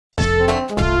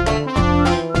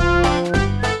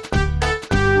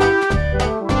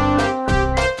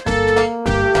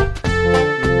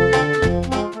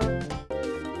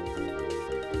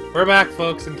We're back,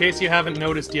 folks. In case you haven't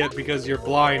noticed yet because you're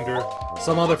blind or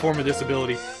some other form of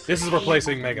disability, this is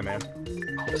replacing Mega Man.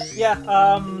 Yeah,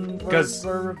 Because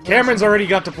Cameron's already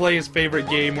got to play his favorite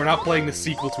game. We're not playing the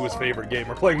sequel to his favorite game.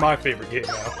 We're playing my favorite game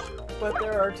now. But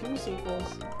there are 2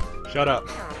 sequels. Shut up.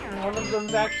 And one of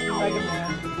them's actually Mega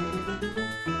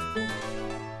Man.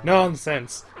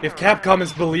 Nonsense. If Capcom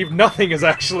is believed, nothing is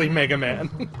actually Mega Man.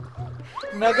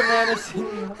 Mega Man is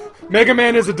in... Mega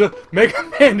Man is a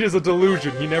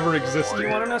delusion. He never existed. You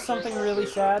want to know something really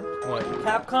sad? What?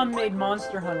 Capcom made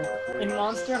Monster Hunter. In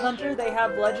Monster Hunter, they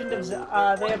have Legend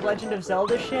of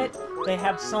Zelda shit. They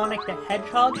have Sonic the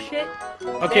Hedgehog shit.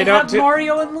 Okay, they have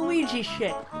Mario and Luigi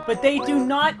shit. But they do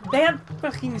not. They have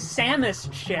fucking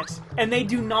Samus shit, and they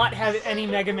do not have any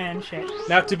Mega Man shit.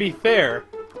 Now, to be fair,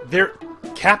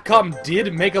 Capcom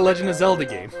did make a Legend of Zelda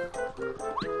game.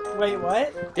 Wait,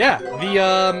 what? Yeah,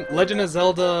 the Legend of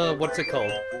Zelda, what's it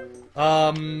called?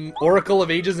 Oracle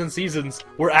of Ages and Seasons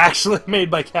were actually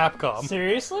made by Capcom.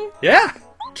 Seriously? Yeah!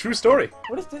 True story.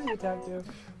 What does Dizzy Attack do?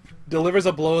 Delivers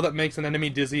a blow that makes an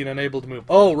enemy dizzy and unable to move.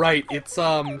 Oh, right, it's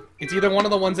either one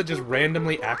of the ones that just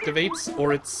randomly activates,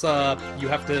 or it's, you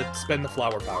have to spend the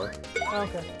flower power.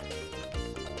 Okay.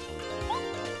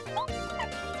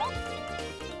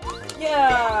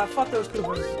 Yeah! Fuck those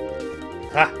Koopas.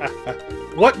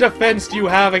 What defense do you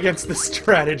have against this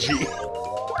strategy?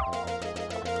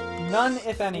 None,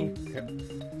 if any.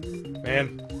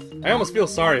 Man, I almost feel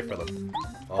sorry for them.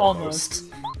 Almost.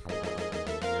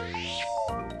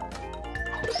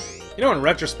 You know, in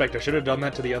retrospect, I should have done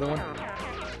that to the other one.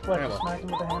 What, Yeah, just smack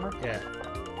him with a hammer? Yeah.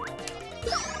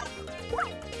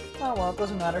 Oh well, it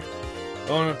doesn't matter.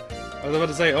 Oh no. I was about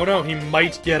to say, oh no, he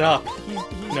might get up.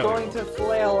 He's going to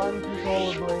flail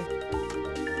uncontrollably.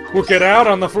 Work it out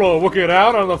on the floor, work it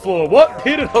out on the floor. What?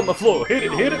 Hit it on the floor, hit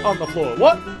it on the floor.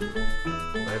 What?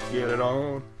 Let's get it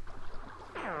on.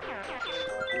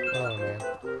 Oh man.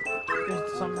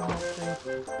 There's something else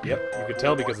too. Yep, you could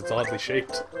tell because it's oddly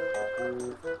shaped.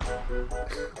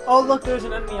 Oh look, there's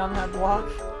an enemy on that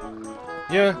block.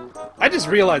 Yeah, I just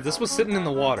realized this was sitting in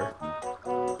the water.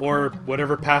 Or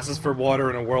whatever passes for water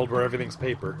in a world where everything's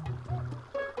paper.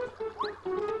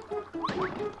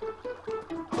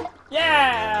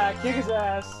 Yeah! Kick his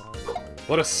ass!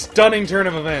 What a stunning turn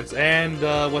of events, and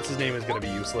what's his name is gonna be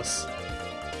useless.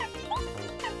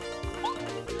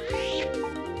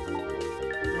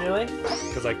 Really?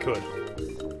 Because I could.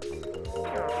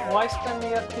 Why spend the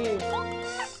FP?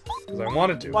 Because I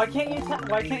wanted to. Why can't you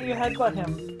headbutt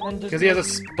him and just? Because he has a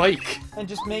spike. And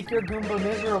just make your Goomba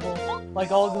miserable,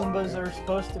 like all Goombas are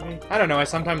supposed to be. I don't know, I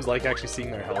sometimes like actually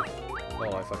seeing their health.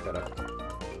 Oh, I fucked that up.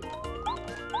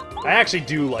 I actually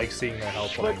do like seeing their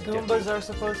health. But Goombas are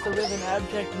supposed to live in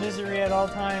abject misery at all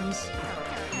times.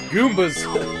 Goombas!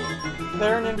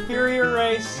 They're an inferior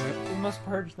race. We must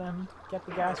purge them. Get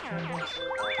the gas chambers.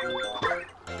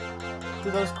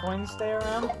 Do those coins stay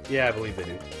around? Yeah, I believe they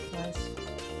do. Nice.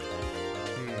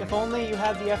 If only you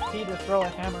had the FP to throw a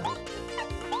hammer.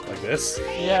 Like this?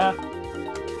 Yeah.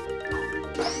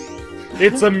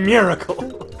 It's a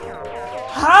miracle!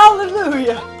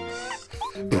 Hallelujah!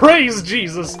 Praise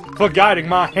Jesus for guiding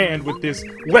my hand with this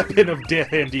weapon of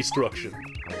death and destruction.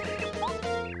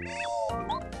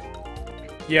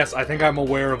 Yes, I think I'm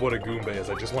aware of what a Goomba is.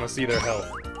 I just want to see their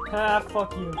health. Ah,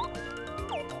 fuck you.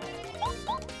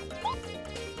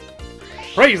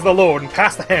 Praise the Lord and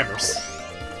pass the hammers.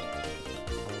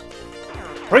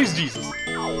 Praise Jesus.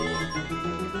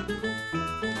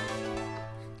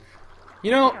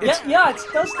 You know, it's... Yeah, it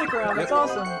does stick around. It's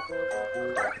awesome.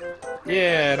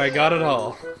 Yeah, and I got it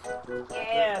all.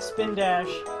 Yeah, spin dash.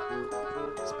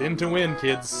 Spin to win,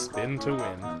 kids. Spin to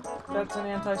win. That's an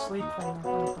anti-sleep thing.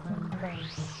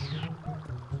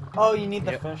 Oh, you need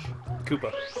the fish.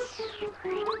 Koopa.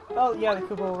 Oh, yeah, the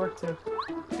Koopa will work too.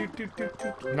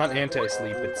 Not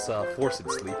anti-sleep, it's forced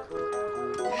sleep.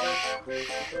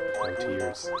 No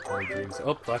tears, no dreams.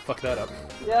 Oh, I fucked that up.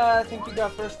 Yeah, I think you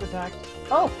got first attacked.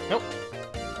 Oh! Nope.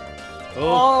 Okay.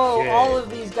 Oh, all of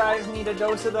these guys need a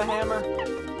dose of the hammer.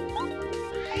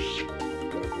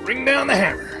 Bring down the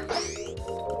hammer.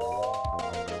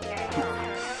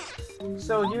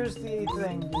 So here's the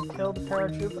thing. You kill the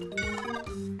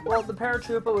paratrooper. Well, the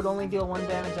paratrooper would only deal 1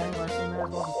 damage anyway, so you may as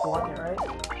well just block it, right?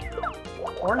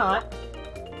 Or not.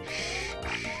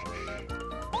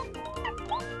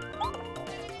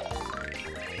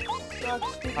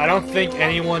 I don't think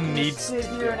anyone needs to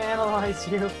sit here and analyze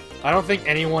you. I don't think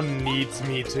anyone needs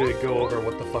me to go over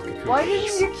what the fuck a Koopa Why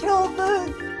is. didn't you kill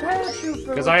the paratrooper?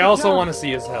 Because I also want to see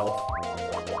his health.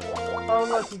 Oh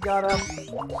look, he got up.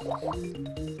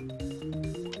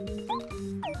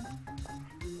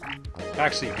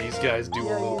 Actually, these guys do a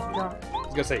Yeah, little... he's drunk.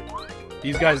 was gonna say,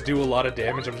 these guys do a lot of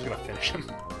damage, I'm just gonna finish him.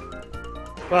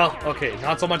 Well, okay,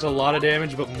 not so much a lot of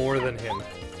damage, but more than him.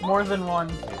 More than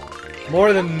one.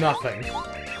 More than nothing.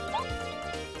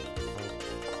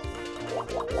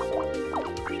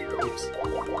 Oops.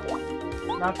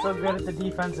 Not so good at the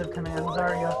defensive commands,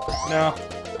 are you? No.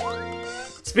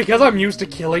 It's because I'm used to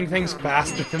killing things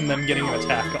faster than them getting an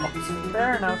attack off.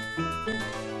 Fair enough.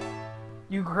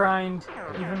 You grind.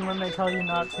 Even when they tell you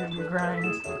not to, you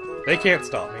grind. They can't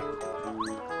stop me.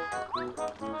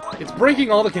 It's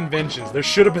breaking all the conventions. There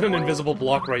should have been an invisible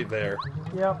block right there.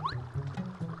 Yep.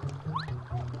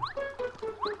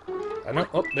 I know.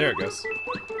 Oh, there it goes.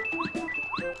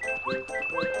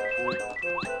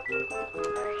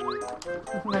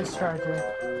 Nice try, Jay.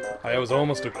 I was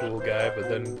almost a cool guy, but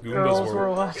then Girls Goombas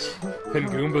were watching. Then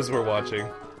Goombas were watching.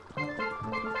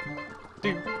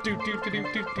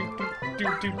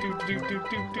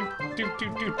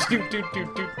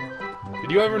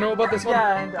 Did you ever know about this one?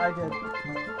 Yeah, and I did.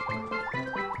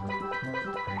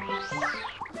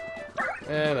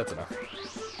 That's enough.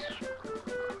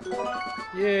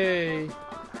 Yay!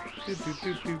 Time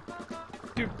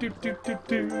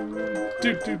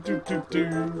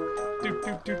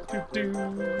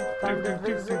to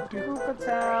visit Koopa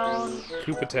Town.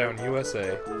 Koopa Town,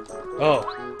 USA. Oh,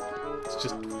 it's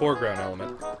just a foreground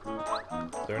element.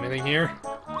 Is there anything here?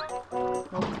 Nope.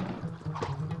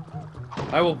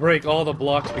 I will break all the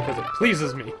blocks because it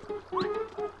pleases me.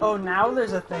 Oh, now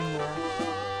there's a thing there.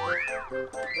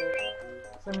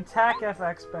 It's an attack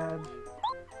FX badge.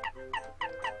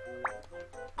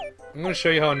 I'm gonna show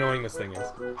you how annoying this thing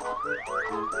is.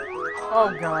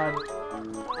 Oh god.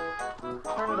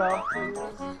 Turn it off, please.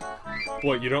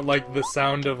 What, you don't like the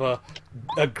sound of a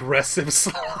aggressive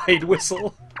slide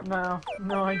whistle? No,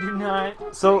 I do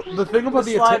not. So, the thing about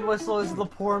The slide whistle is the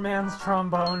poor man's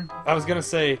trombone. I was gonna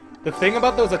say, the thing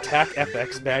about those attack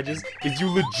FX badges is you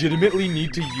legitimately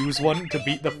need to use one to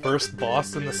beat the first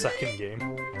boss in the second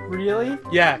game. Really?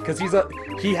 Yeah, because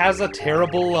he has a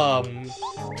terrible,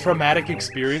 traumatic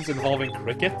experience involving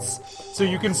crickets. So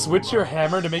you can switch your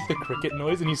hammer to make the cricket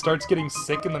noise and he starts getting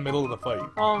sick in the middle of the fight.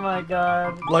 Oh my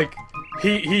god. Like,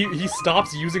 he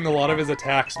stops using a lot of his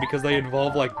attacks because they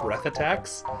involve, like, breath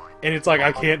attacks. And it's like,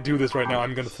 I can't do this right now,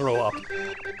 I'm gonna throw up.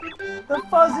 The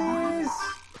fuzzies!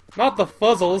 Not the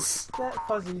fuzzles!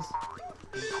 Fuzzies.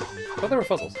 I thought they were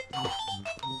fuzzles.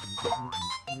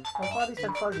 I thought he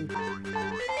said fuzzy.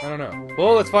 I don't know.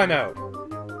 Well, let's find out.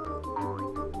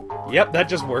 Yep, that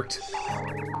just worked.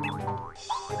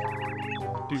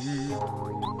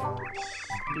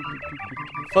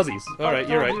 Fuzzies. Alright,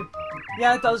 you're right.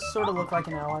 Yeah, it does sort of look like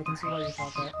an L. I can see why you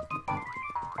thought that.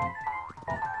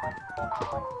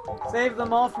 Save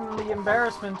them all from the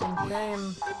embarrassment and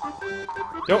shame.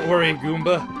 Don't worry,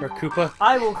 Goomba, or Koopa.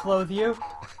 I will clothe you.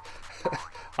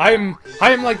 I'm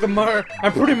like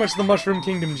I'm pretty much the Mushroom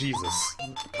Kingdom Jesus.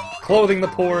 Clothing the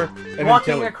poor, and then killing.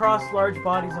 Walking across large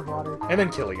bodies of water. And then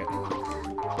killing it.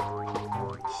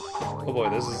 Oh boy,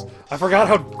 I forgot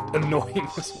how annoying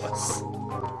this was.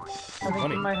 I think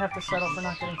Funny. you might have to settle for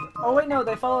not getting... Oh wait, no,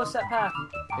 they follow a set path.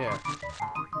 Yeah.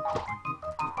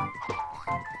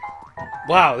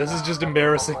 Wow, this is just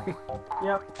embarrassing.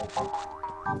 Yep.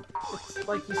 It's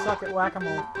like you suck at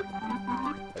whack-a-mole.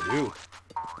 I do.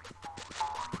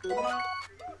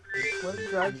 What do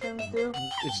dry trims do?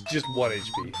 It's just 1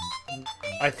 HP.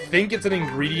 I think it's an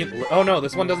ingredient... Oh no,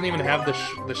 this one doesn't even have the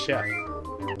chef.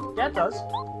 Yeah, it does.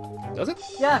 Does it?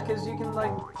 Yeah, because you can,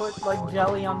 like, put, like,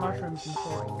 jelly on mushrooms and shit.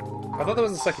 I thought that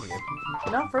was the second game.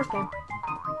 No, first game.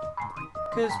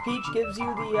 Because Peach gives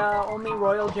you the only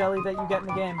royal jelly that you get in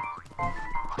the game.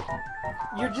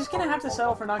 You're just gonna have to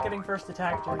settle for not getting first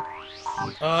attack, Jay.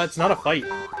 It's not a fight.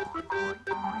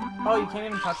 Oh, you can't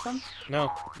even touch them? No,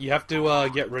 you have to,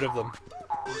 get rid of them.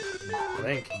 I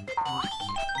think.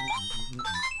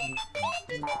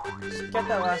 Just get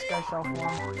that last guy's shell for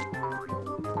him.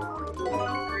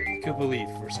 Koopa Leaf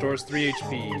restores 3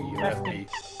 HP. FP.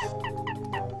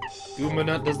 Goomba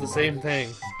Nut does the same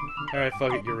thing. Alright,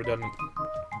 fuck it, you're redundant.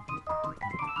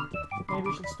 Maybe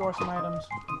you should store some items.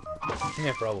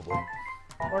 Yeah, probably.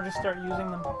 Or just start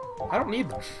using them. I don't need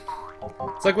them.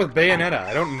 It's like with Bayonetta,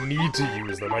 I don't need to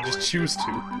use them, I just choose to.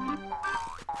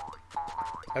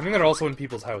 I think they're also in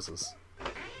people's houses.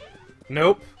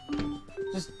 Nope.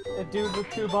 Just a dude with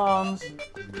 2 bombs.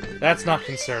 That's not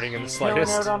concerning in the Chilling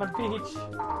slightest. out on a beach.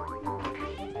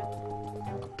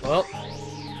 Well,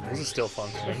 this is still This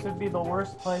functioning. would be the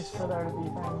worst place for there to be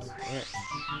things. Alright.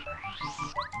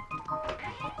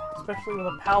 Especially with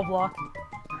a PAL block.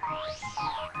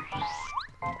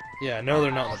 Yeah, no,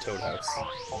 they're not in the Toad House.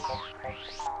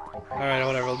 Alright,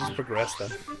 whatever, I'll just progress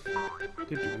then.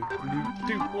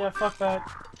 Yeah, fuck that.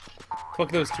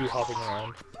 Fuck those two hopping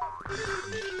around.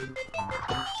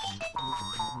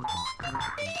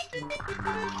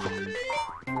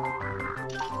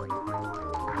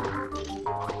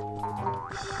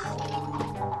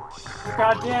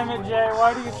 God damn it, Jay,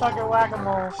 why do you suck at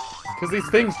whack-a-mole? Because these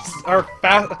things are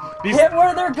fast. Hit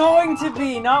where they're going to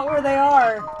be, not where they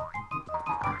are.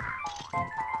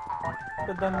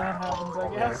 But then that happens,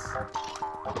 I guess.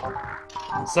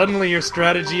 Suddenly your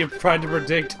strategy of trying to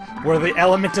predict where the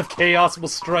element of chaos will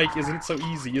strike isn't so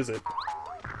easy, is it?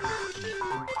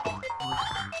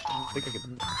 I think I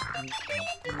can...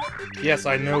 Yes,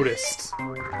 I noticed.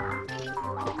 You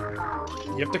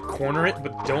have to corner it,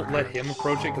 but don't let him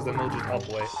approach it, because then they'll just hop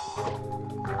away.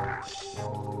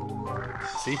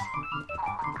 See?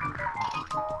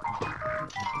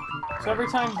 So every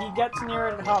time he gets near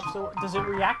it, it hops. So does it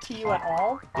react to you at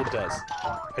all? It does.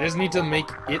 I just need to make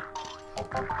it...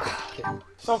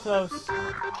 So close.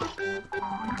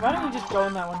 Why don't you just go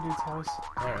in that one dude's house?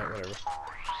 Alright, whatever.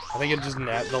 I think it just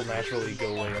they'll naturally go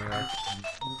away anyway.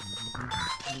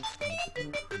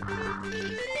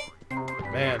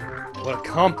 Man, what a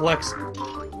complex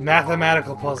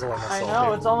mathematical puzzle I'm solving. I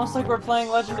know, it's almost like we're playing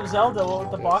Legend of Zelda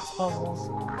with the box puzzles.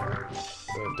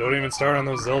 Don't even start on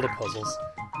those Zelda puzzles.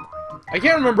 I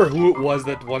can't remember who it was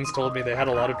that once told me they had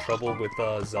a lot of trouble with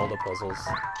Zelda puzzles.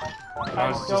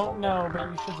 I don't know, but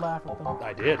you should laugh at them.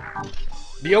 I did.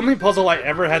 The only puzzle I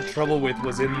ever had trouble with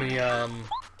was in the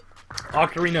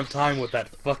Ocarina of Time with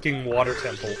that fucking water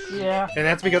temple. Yeah. And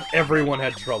that's because everyone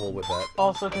had trouble with that.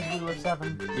 Also because we were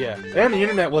 7. Yeah. And the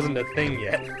internet wasn't a thing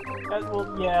yet.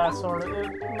 Well, yeah, sort of.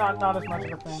 Not as much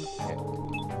of a thing. Yeah.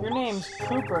 Your name's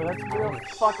Cooper. That's real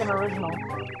fucking original.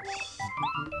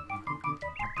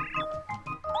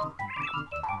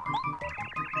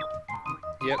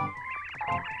 Yep.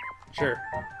 Sure.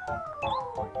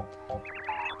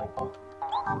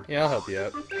 Yeah, I'll help you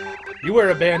out. You wear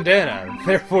a bandana,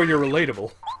 therefore you're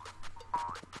relatable.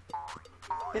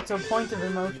 It's a point of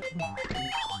emotion.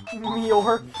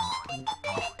 Meork.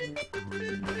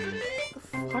 The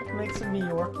fuck makes a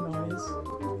Meork noise?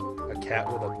 A cat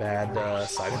with a bad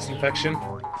sinus infection?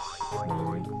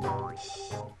 Maybe.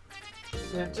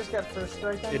 Did it just get first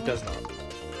strike on It you? does not.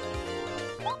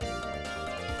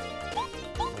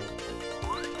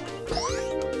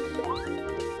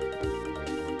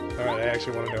 Alright, I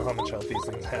actually want to know how much health these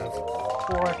things have.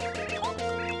 4.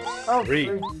 Oh, 3.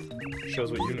 3.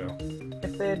 Shows what you know.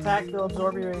 If they attack, they'll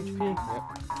absorb your HP. Yep.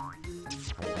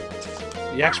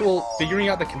 The actual figuring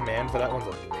out the command for that one's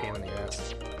a pain in the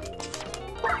ass.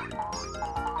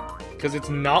 Because it's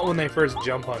not when they first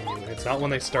jump on you, it's not when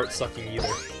they start sucking either.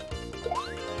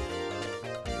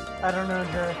 I don't know,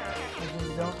 Jerry. I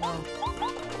just don't know.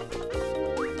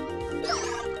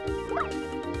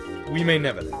 We may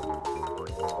never know.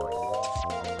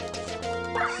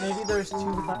 Maybe there's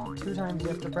two times you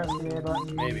have to press the A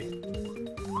button. Maybe.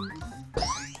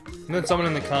 And then someone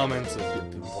in the comments, we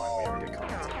already get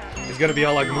comments, is gonna be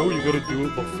all like, no, you gotta do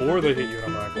it before they hit you.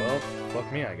 And I'm like, well,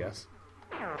 fuck me, I guess.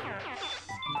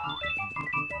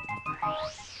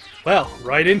 Well,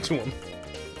 right into him.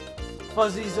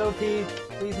 Fuzzy's OP.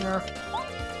 Please nerf.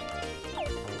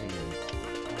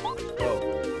 Oh,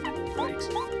 right.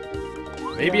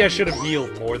 Maybe I should have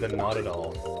healed more than not at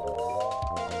all.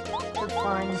 It's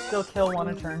fine. You still kill one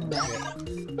a turn. Yeah.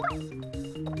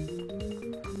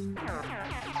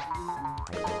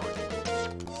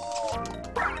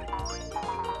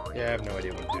 Yeah, I have no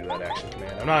idea what to do that action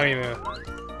command. I'm not even gonna...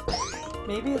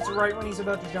 Maybe it's right when he's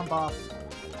about to jump off.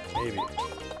 Maybe.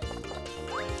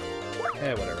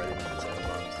 Eh, whatever, I didn't know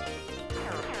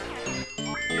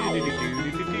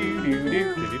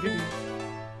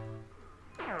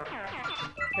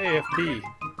Hey, FP. I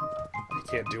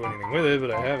can't do anything with it,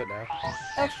 but I have it now.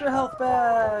 Extra health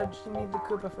badge! You need the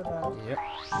Koopa for that. Yep.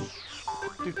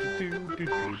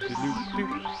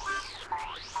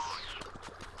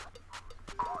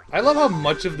 I love how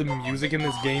much of the music in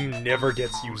this game never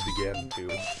gets used again, too.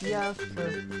 Yeah, that's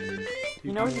true.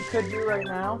 You know what you could do right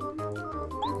now?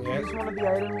 Yeah. Use one of the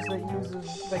items that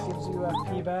gives you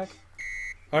FP back.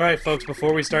 Alright, folks,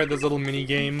 before we start this little mini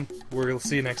game, we'll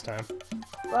see you next time.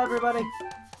 Bye, everybody!